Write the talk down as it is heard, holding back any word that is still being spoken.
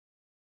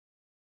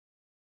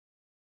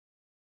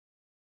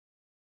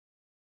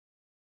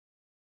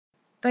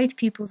Both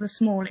pupils are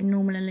small in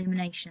normal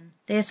illumination.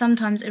 They are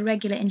sometimes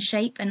irregular in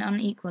shape and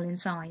unequal in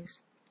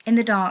size. In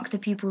the dark, the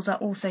pupils are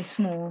also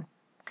small,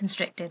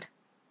 constricted.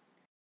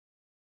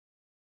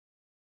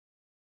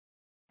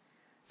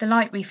 The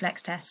light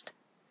reflex test.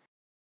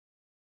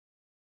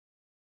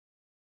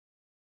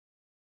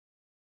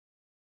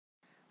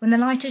 When the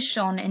light is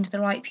shone into the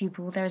right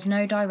pupil, there is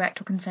no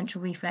direct or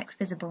consensual reflex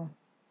visible.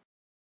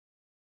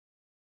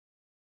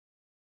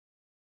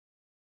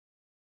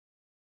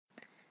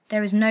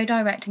 There is no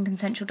direct and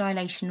consensual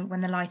dilation when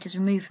the light is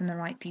removed from the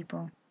right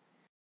pupil.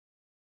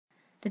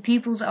 The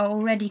pupils are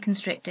already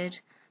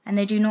constricted, and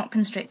they do not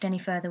constrict any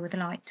further with the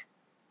light.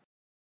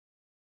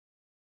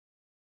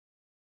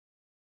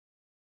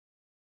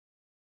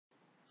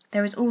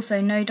 There is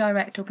also no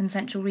direct or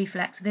consensual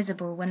reflex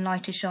visible when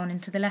light is shone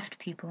into the left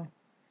pupil.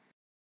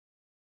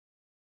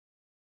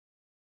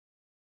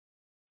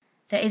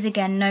 There is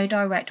again no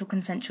direct or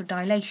consensual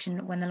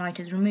dilation when the light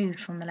is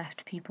removed from the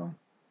left pupil.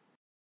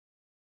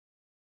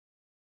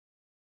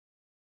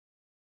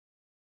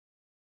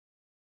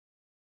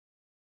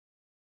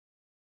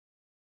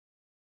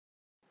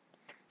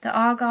 The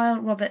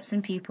Argyll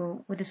Robertson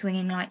Pupil with the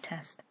swinging light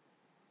test.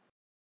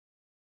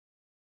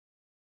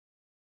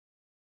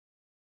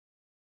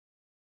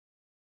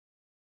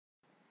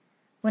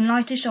 When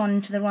light is shone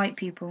into the right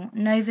pupil,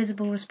 no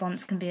visible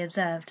response can be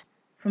observed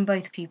from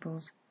both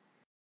pupils.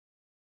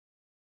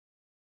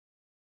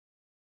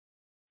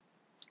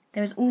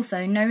 There is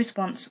also no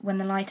response when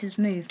the light is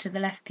moved to the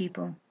left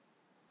pupil.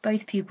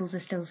 Both pupils are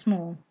still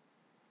small.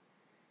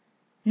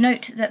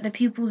 Note that the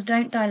pupils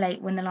don't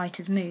dilate when the light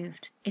is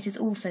moved. It is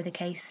also the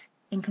case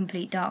in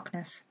complete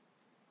darkness.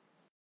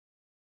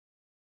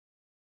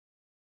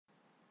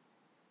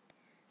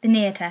 The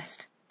near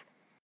test.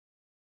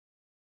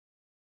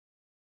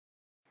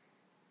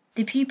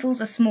 The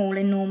pupils are small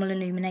in normal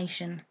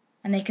illumination,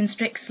 and they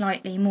constrict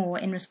slightly more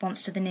in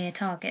response to the near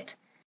target.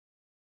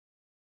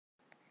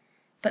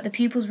 But the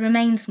pupils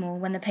remain small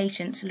when the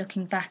patient's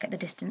looking back at the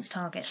distance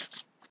target.